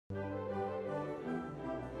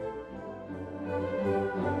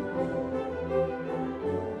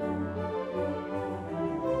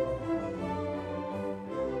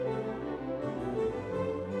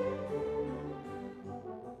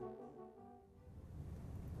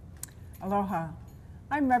Aloha.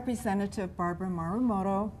 I'm Representative Barbara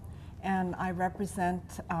Marumoto, and I represent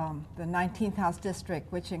the 19th House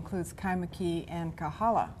District, which includes Kaimuki and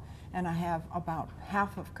Kahala. And I have about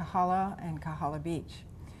half of Kahala and Kahala Beach.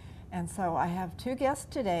 And so I have two guests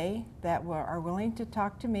today that are willing to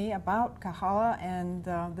talk to me about Kahala and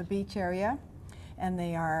the beach area. And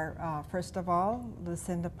they are, first of all,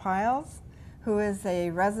 Lucinda Pyles, who is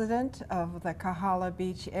a resident of the Kahala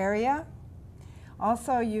Beach area.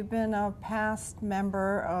 Also, you've been a past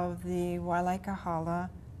member of the Waialae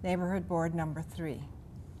Kahala Neighborhood Board number 3.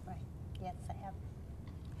 Right, yes, I have.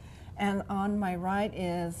 And on my right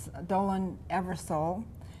is Dolan Eversole,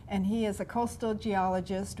 and he is a coastal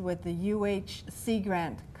geologist with the UH Sea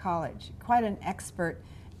Grant College, quite an expert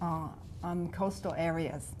on coastal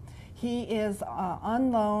areas. He is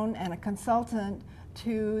on loan and a consultant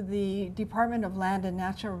to the Department of Land and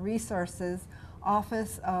Natural Resources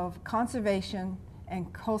Office of Conservation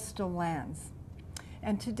and Coastal Lands.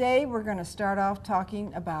 And today we're going to start off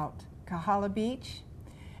talking about Kahala Beach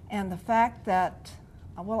and the fact that,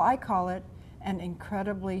 well, I call it an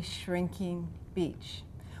incredibly shrinking beach.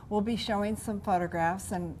 We'll be showing some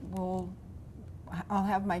photographs, and I'll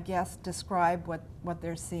have my guests describe what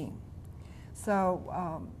they're seeing.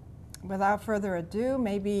 So without further ado,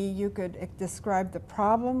 maybe you could describe the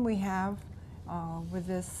problem we have with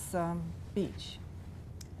this beach.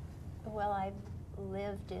 Well, I've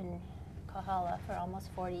lived in Kahala for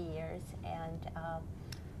almost 40 years and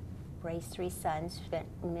raised 3 sons, spent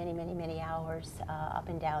many hours up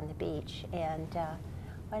and down the beach. And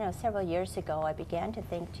I know several years ago I began to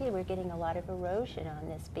think, gee, we're getting a lot of erosion on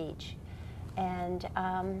this beach. And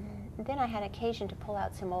then I had occasion to pull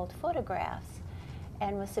out some old photographs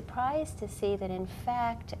and was surprised to see that in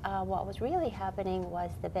fact what was really happening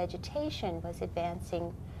was the vegetation was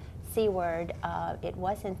advancing seaward. It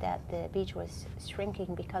wasn't that the beach was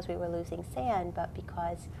shrinking because we were losing sand, but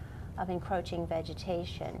because of encroaching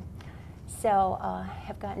vegetation. So I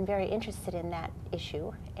have gotten very interested in that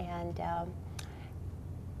issue, and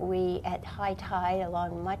we at high tide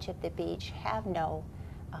along much of the beach have no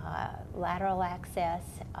lateral access,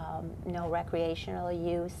 no recreational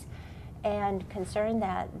use, and concerned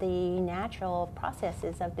that the natural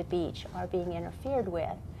processes of the beach are being interfered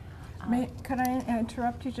with. Could I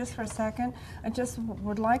interrupt you just for a second? I just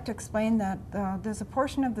would like to explain that there's a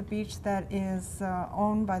portion of the beach that is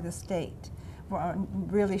owned by the state,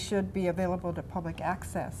 really should be available to public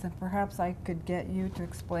access, and perhaps I could get you to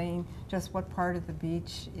explain just what part of the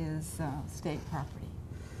beach is state property.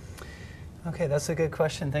 Okay, that's a good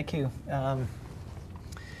question. Thank you.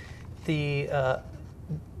 The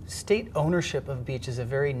state ownership of beach is a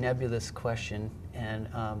very nebulous question, and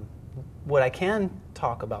what I can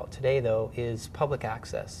talk about today, though, is public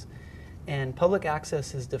access. And public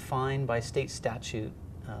access is defined by state statute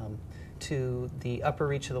to the upper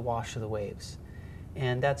reach of the wash of the waves.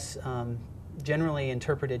 And that's generally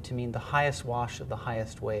interpreted to mean the highest wash of the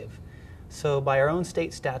highest wave. So by our own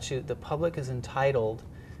state statute, the public is entitled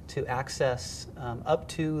to access up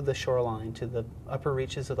to the shoreline, to the upper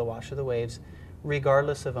reaches of the wash of the waves,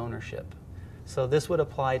 regardless of ownership. So this would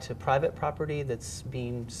apply to private property that's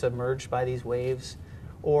being submerged by these waves,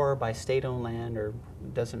 or by state-owned land, or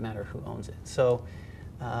it doesn't matter who owns it. So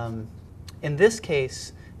in this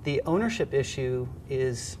case, the ownership issue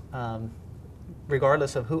is,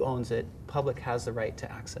 regardless of who owns it, public has the right to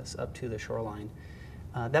access up to the shoreline.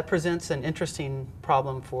 That presents an interesting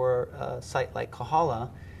problem for a site like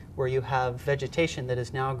Kahala, where you have vegetation that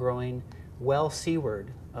is now growing well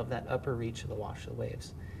seaward of that upper reach of the wash of the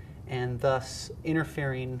waves, and thus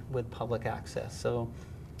interfering with public access. So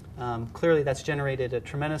clearly that's generated a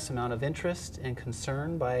tremendous amount of interest and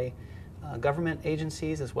concern by government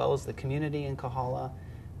agencies as well as the community in Kahala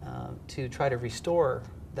to try to restore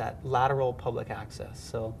that lateral public access.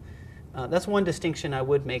 So that's one distinction I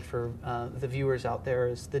would make for the viewers out there,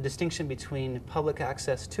 is the distinction between public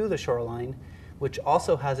access to the shoreline, which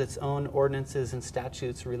also has its own ordinances and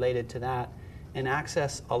statutes related to that, and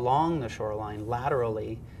access along the shoreline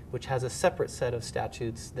laterally, which has a separate set of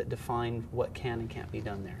statutes that define what can and can't be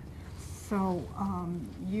done there. So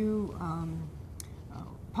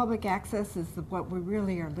public access is what we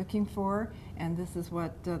really are looking for, and this is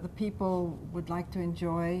what the people would like to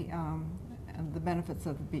enjoy, the benefits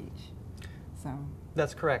of the beach. So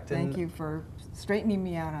that's correct. Thank you for straightening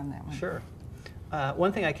me out on that one. Sure.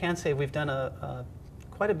 One thing I can say, we've done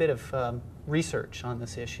quite a bit of research on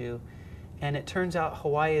this issue, and it turns out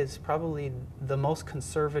Hawaii is probably the most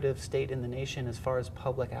conservative state in the nation as far as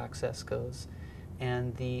public access goes,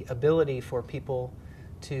 and the ability for people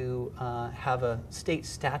to have a state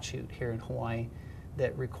statute here in Hawaii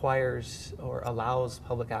that requires or allows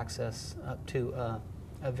public access up to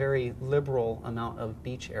a very liberal amount of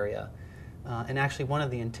beach area. And actually one of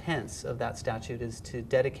the intents of that statute is to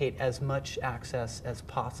dedicate as much access as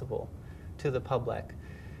possible to the public.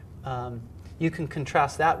 You can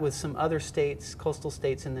contrast that with some other states, coastal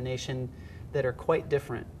states in the nation, that are quite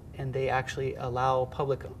different, and they actually allow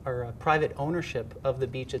public or private ownership of the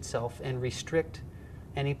beach itself and restrict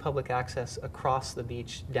any public access across the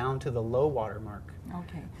beach down to the low water mark.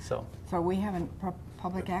 Okay. So we have a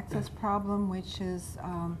public access problem, which is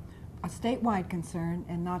a statewide concern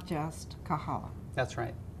and not just Kahala. that's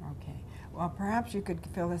right. Okay. Well, perhaps you could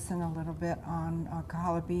fill us in a little bit on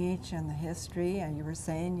Kahala Beach and the history. And you were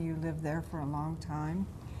saying you lived there for a long time.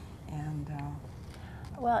 And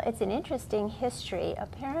Well, it's an interesting history.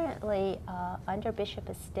 Apparently, under Bishop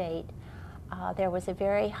Estate, there was a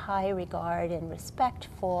very high regard and respect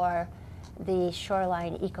for the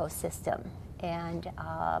shoreline ecosystem. And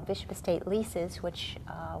Bishop Estate leases, which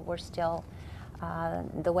were still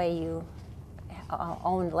the way you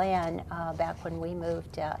owned land back when we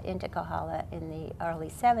moved into Kahala in the early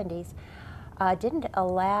 70s, didn't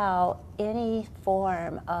allow any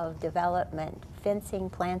form of development, fencing,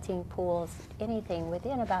 planting, pools, anything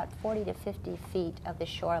within about 40 to 50 feet of the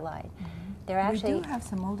shoreline. we do have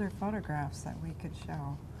some older photographs that we could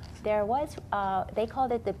show. There was, they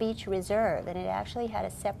called it the Beach Reserve, and it actually had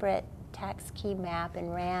a separate tax key map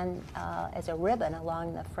and ran as a ribbon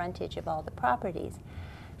along the frontage of all the properties.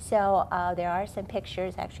 So there are some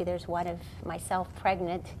pictures. Actually, there's one of myself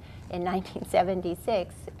pregnant in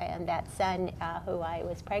 1976, and that son who I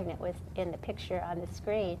was pregnant with in the picture on the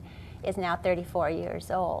screen is now 34 years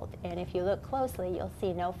old. And if you look closely, you'll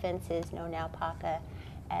see no fences, no naupaka,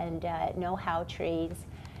 and no how trees.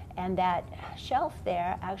 And that shelf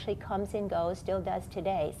there actually comes and goes, still does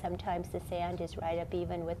today. Sometimes the sand is right up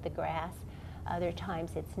even with the grass. Other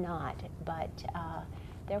times it's not. But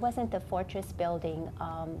there wasn't the fortress building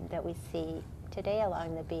that we see today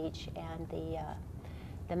along the beach, and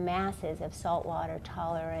the masses of saltwater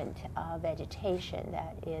tolerant vegetation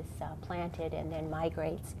that is planted and then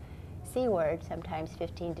migrates seaward, sometimes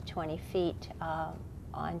 15 to 20 feet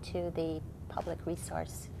onto the public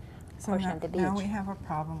resource portion of the beach. Now we have a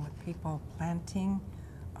problem with people planting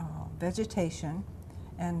vegetation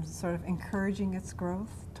and sort of encouraging its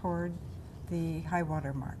growth toward the high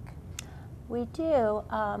water mark. We do.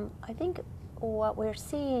 I think what we're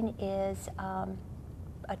seeing is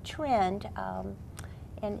a trend,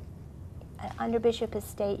 and under Bishop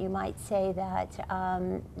Estate you might say that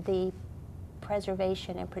the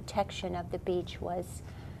preservation and protection of the beach was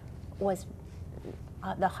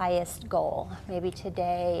the highest goal. Maybe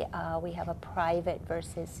today we have a private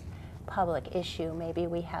versus public issue. Maybe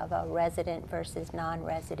we have a resident versus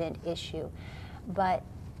non-resident issue. But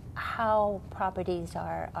how properties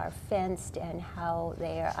are fenced and how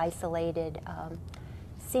they are isolated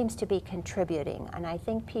seems to be contributing. And I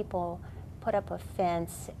think people put up a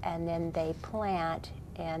fence and then they plant,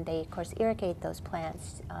 and they of course irrigate those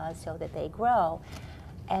plants so that they grow,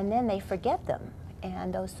 and then they forget them.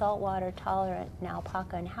 And those saltwater tolerant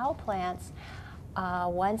naupaka and how plants,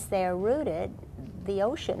 once they're rooted, the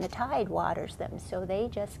ocean, the tide waters them, so they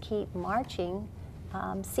just keep marching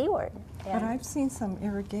seaward. But I've seen some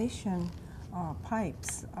irrigation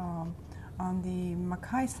pipes on the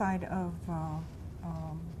Makai side of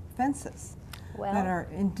fences that are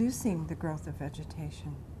inducing the growth of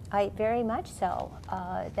vegetation. Very much so.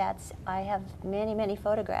 I have many, many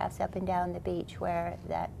photographs up and down the beach where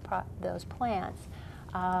those plants,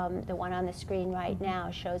 the one on the screen right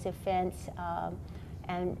now shows a fence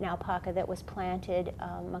and naupaka that was planted,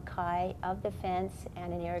 Makai of the fence,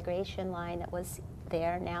 and an irrigation line that was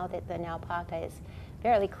there. Now that the naupaka is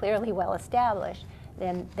fairly clearly well established,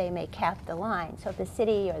 then they may cap the line. So if the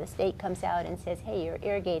city or the state comes out and says, hey, you're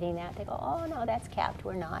irrigating that, they go, oh no, that's capped,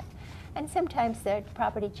 we're not. And sometimes the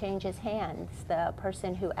property changes hands. The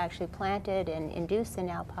person who actually planted and induced the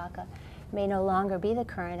naupaka may no longer be the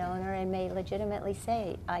current owner and may legitimately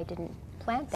say, I didn't plant that.